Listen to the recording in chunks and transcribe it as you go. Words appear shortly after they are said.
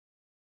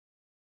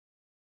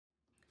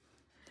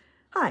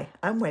Hi,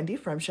 I'm Wendy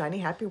from Shiny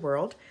Happy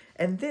World,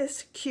 and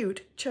this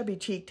cute,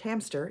 chubby-cheeked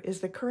hamster is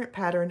the current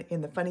pattern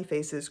in the Funny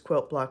Faces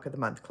Quilt Block of the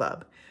Month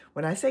Club.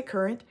 When I say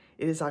current,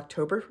 it is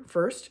October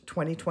 1st,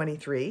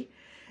 2023,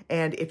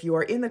 and if you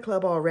are in the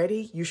club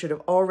already, you should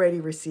have already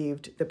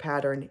received the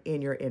pattern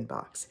in your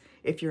inbox.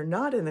 If you're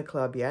not in the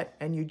club yet,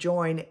 and you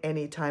join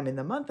any time in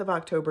the month of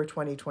October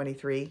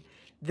 2023,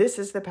 this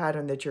is the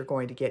pattern that you're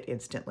going to get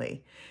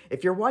instantly.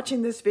 If you're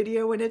watching this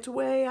video and it's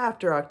way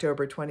after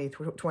October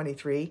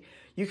 2023,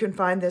 you can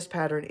find this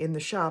pattern in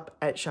the shop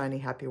at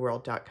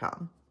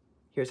shinyhappyworld.com.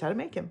 Here's how to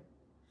make him.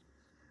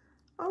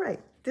 All right,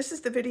 this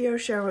is the video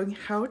showing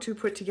how to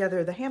put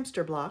together the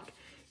hamster block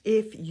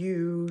if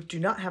you do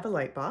not have a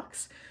light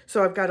box.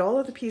 So I've got all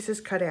of the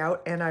pieces cut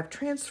out and I've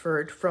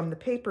transferred from the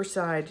paper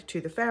side to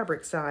the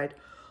fabric side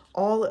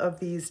all of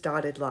these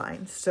dotted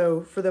lines. So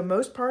for the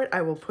most part,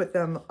 I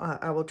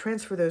will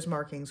transfer those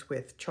markings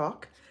with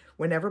chalk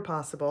whenever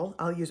possible.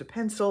 I'll use a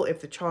pencil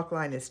if the chalk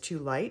line is too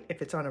light,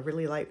 if it's on a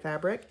really light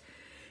fabric.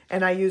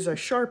 And I use a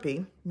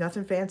Sharpie,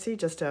 nothing fancy,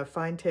 just a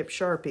fine tip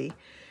Sharpie,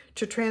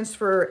 to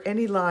transfer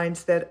any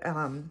lines that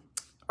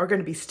are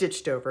going to be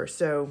stitched over.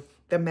 So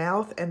the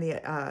mouth and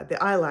the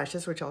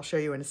eyelashes, which I'll show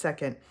you in a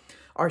second,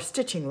 are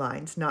stitching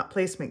lines, not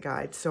placement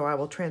guides. So I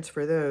will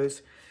transfer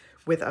those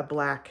with a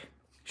black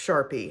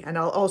Sharpie. And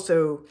I'll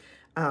also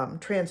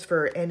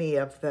transfer any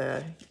of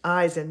the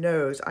eyes and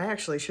nose. I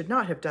actually should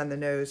not have done the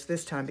nose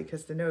this time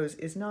because the nose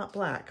is not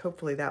black.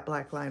 Hopefully that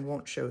black line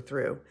won't show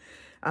through.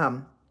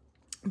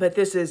 But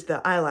this is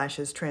the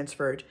eyelashes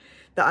transferred.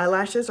 The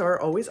eyelashes are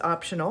always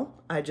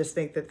optional. I just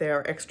think that they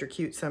are extra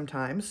cute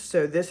sometimes.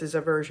 So this is a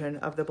version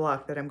of the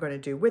block that I'm going to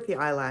do with the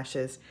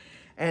eyelashes.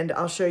 And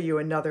I'll show you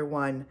another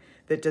one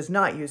that does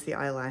not use the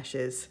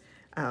eyelashes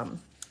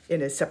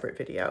in a separate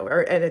video,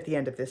 and at the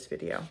end of this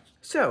video.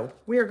 So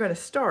we are going to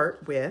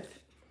start with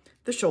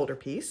the shoulder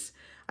piece.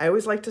 I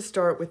always like to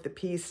start with the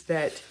piece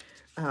that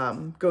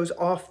goes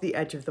off the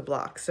edge of the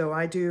block. So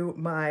I do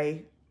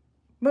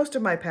most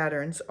of my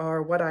patterns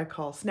are what I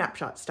call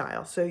snapshot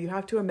style. So you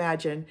have to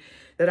imagine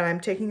that I'm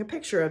taking a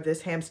picture of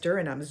this hamster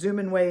and I'm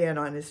zooming way in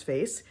on his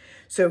face.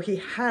 So he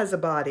has a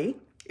body.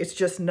 It's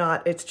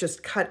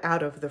just cut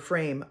out of the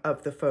frame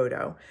of the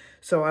photo.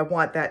 So I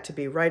want that to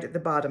be right at the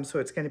bottom. So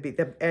it's going to be,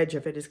 the edge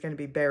of it is going to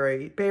be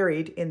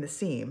buried in the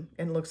seam,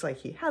 and it looks like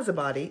he has a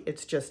body.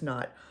 It's just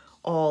not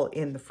all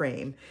in the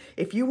frame.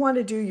 If you want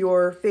to do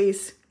your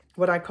face,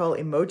 what I call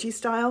emoji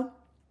style,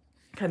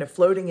 kind of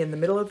floating in the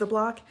middle of the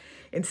block,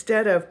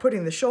 instead of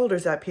putting the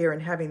shoulders up here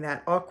and having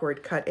that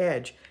awkward cut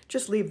edge,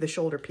 just leave the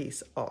shoulder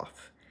piece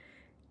off.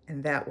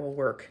 And that will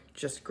work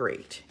just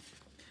great.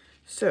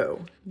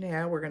 So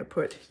now we're going to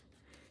put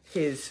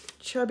his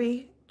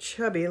chubby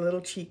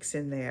little cheeks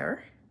in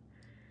there.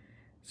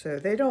 So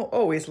they don't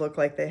always look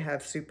like they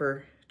have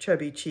super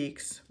chubby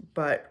cheeks,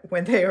 but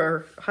when they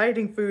are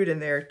hiding food in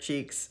their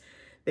cheeks,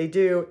 they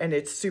do, and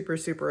it's super,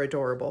 super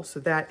adorable. So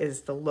that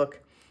is the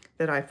look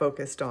that I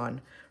focused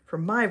on for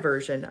my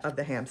version of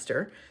the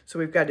hamster. So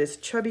we've got his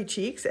chubby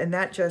cheeks, and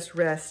that just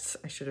rests,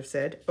 I should have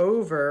said,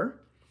 over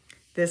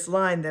this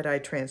line that I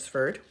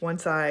transferred.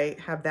 Once I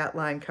have that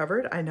line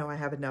covered, I know I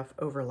have enough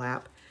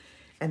overlap,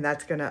 and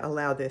that's going to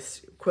allow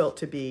this quilt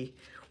to be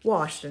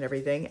washed and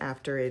everything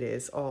after it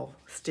is all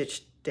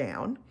stitched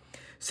down.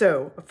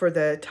 So for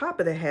the top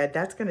of the head,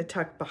 that's going to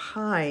tuck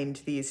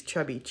behind these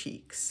chubby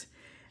cheeks.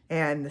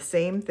 And the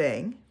same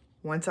thing,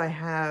 once I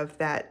have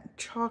that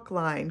chalk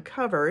line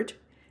covered,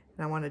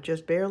 and I want to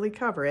just barely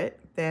cover it,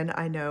 then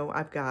I know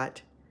I've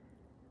got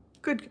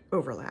good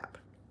overlap.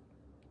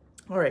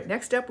 All right,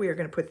 next up, we are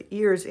going to put the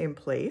ears in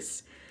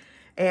place,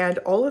 and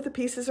all of the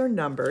pieces are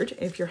numbered.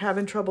 If you're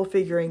having trouble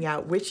figuring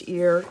out which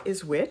ear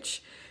is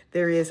which,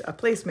 there is a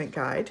placement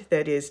guide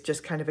that is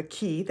just kind of a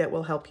key that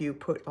will help you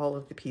put all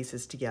of the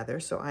pieces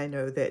together. So I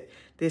know that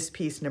this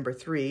piece number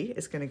 3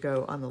 is going to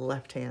go on the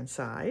left-hand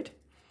side.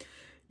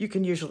 You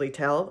can usually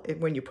tell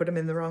when you put them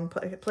in the wrong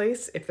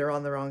place. If they're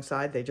on the wrong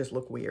side, they just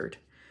look weird.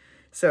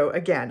 So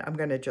again, I'm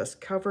going to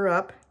just cover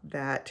up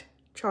that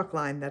chalk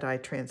line that I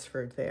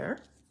transferred there.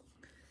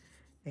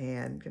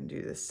 And I'm going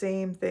to do the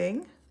same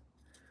thing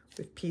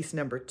with piece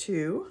number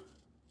 2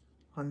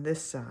 on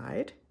this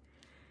side.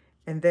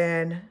 And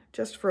then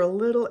just for a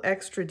little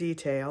extra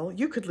detail,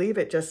 you could leave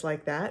it just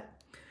like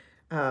that.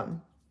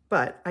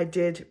 But I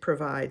did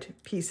provide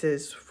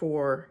pieces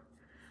for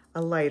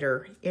a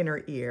lighter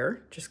inner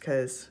ear just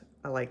because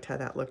I liked how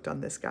that looked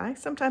on this guy.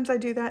 Sometimes I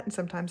do that and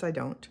sometimes I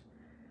don't.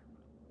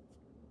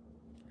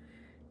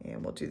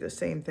 And we'll do the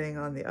same thing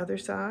on the other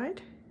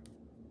side.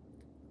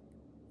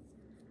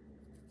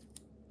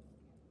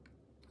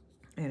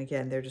 And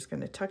again, they're just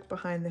going to tuck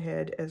behind the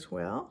head as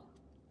well.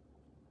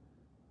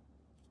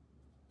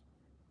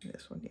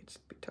 This one needs to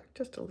be tucked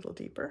just a little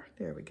deeper.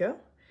 There we go.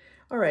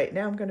 All right,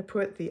 now I'm going to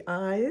put the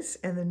eyes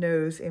and the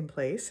nose in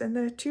place, and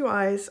the 2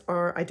 eyes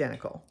are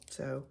identical.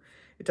 So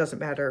it doesn't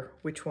matter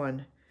which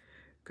one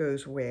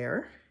goes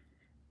where.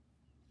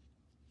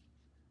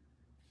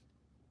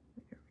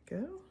 There we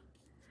go.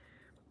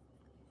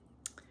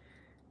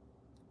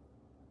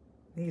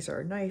 These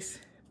are nice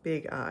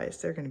big eyes.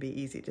 They're going to be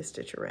easy to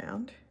stitch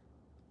around.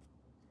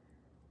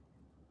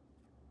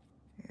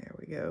 There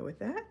we go with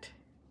that.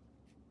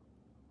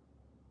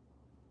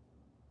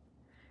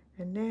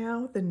 And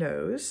now the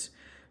nose.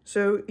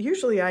 So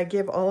usually I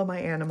give all of my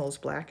animals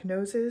black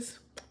noses,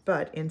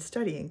 but in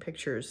studying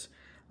pictures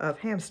of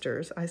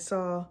hamsters, I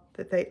saw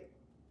that they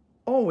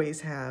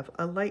always have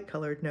a light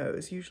colored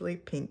nose, usually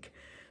pink,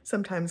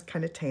 sometimes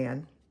kind of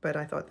tan, but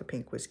I thought the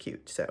pink was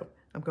cute, so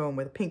I'm going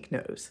with a pink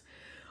nose.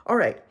 All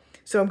right,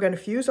 so I'm going to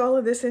fuse all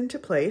of this into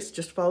place.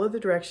 Just follow the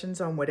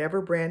directions on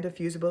whatever brand of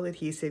fusible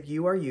adhesive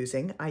you are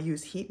using. I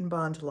use Heat and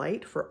Bond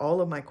Light for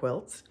all of my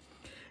quilts.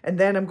 And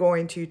then I'm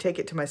going to take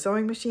it to my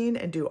sewing machine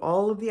and do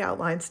all of the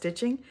outline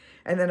stitching.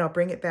 And then I'll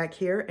bring it back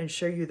here and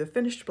show you the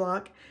finished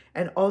block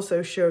and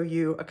also show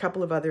you a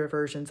couple of other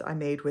versions I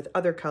made with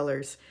other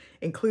colors,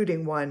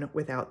 including one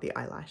without the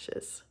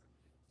eyelashes.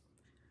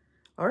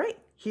 All right,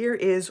 here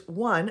is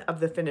one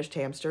of the finished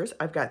hamsters.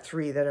 I've got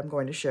 3 that I'm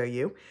going to show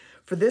you.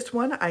 For this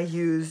one, I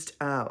used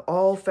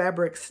all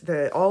fabrics.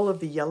 All of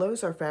the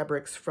yellows are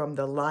fabrics from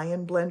the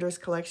Lion Blenders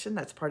collection.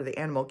 That's part of the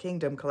Animal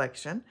Kingdom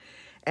collection.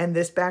 And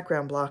this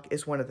background block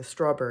is one of the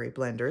strawberry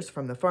blenders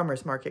from the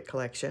Farmer's Market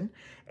collection.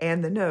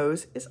 And the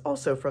nose is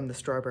also from the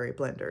strawberry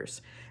blenders.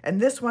 And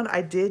this one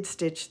I did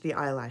stitch the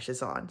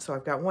eyelashes on. So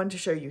I've got one to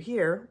show you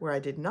here where I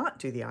did not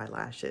do the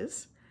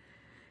eyelashes.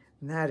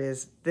 And that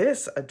is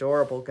this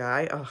adorable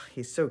guy. Oh,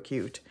 he's so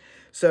cute.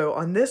 So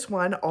on this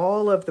one,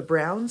 all of the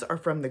browns are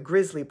from the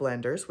Grizzly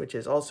Blenders, which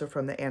is also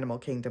from the Animal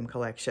Kingdom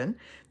collection.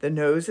 The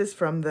nose is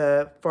from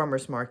the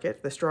Farmer's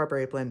Market, the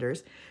Strawberry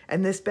Blenders.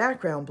 And this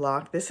background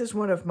block, this is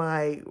one of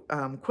my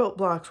quilt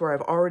blocks where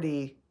I've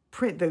already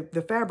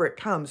the fabric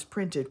comes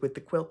printed with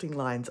the quilting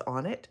lines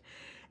on it.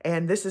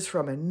 And this is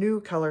from a new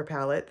color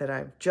palette that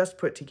I've just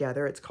put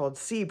together. It's called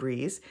Sea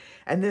Breeze.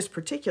 And this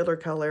particular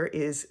color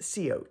is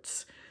Sea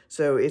Oats.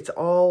 So it's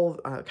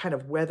all kind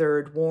of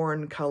weathered,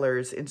 worn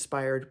colors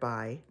inspired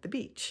by the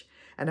beach.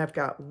 And I've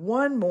got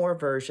one more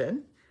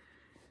version.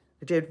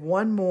 I did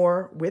one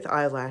more with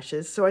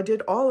eyelashes. So I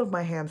did all of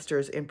my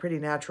hamsters in pretty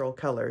natural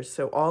colors.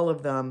 So all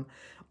of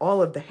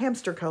the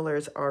hamster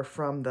colors are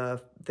from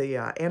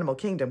the Animal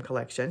Kingdom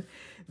collection.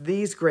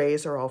 These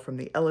grays are all from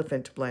the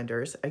Elephant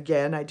Blenders.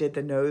 Again, I did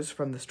the nose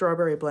from the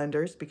Strawberry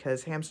Blenders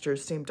because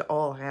hamsters seem to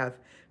all have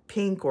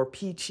pink or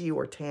peachy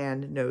or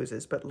tan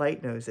noses, but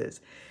light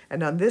noses.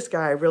 And on this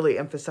guy, I really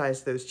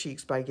emphasized those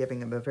cheeks by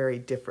giving him a very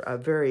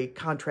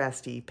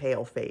contrasty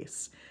pale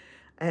face.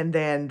 And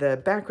then the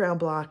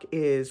background block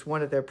is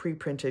one of the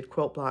pre-printed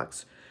quilt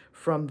blocks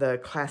from the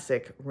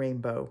classic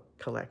Rainbow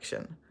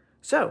collection.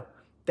 So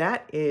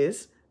that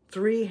is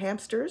 3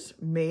 hamsters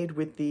made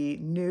with the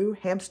new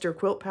hamster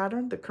quilt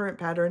pattern, the current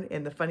pattern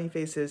in the Funny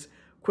Faces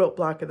Quilt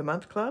Block of the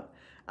Month Club.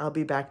 I'll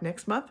be back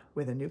next month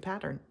with a new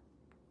pattern.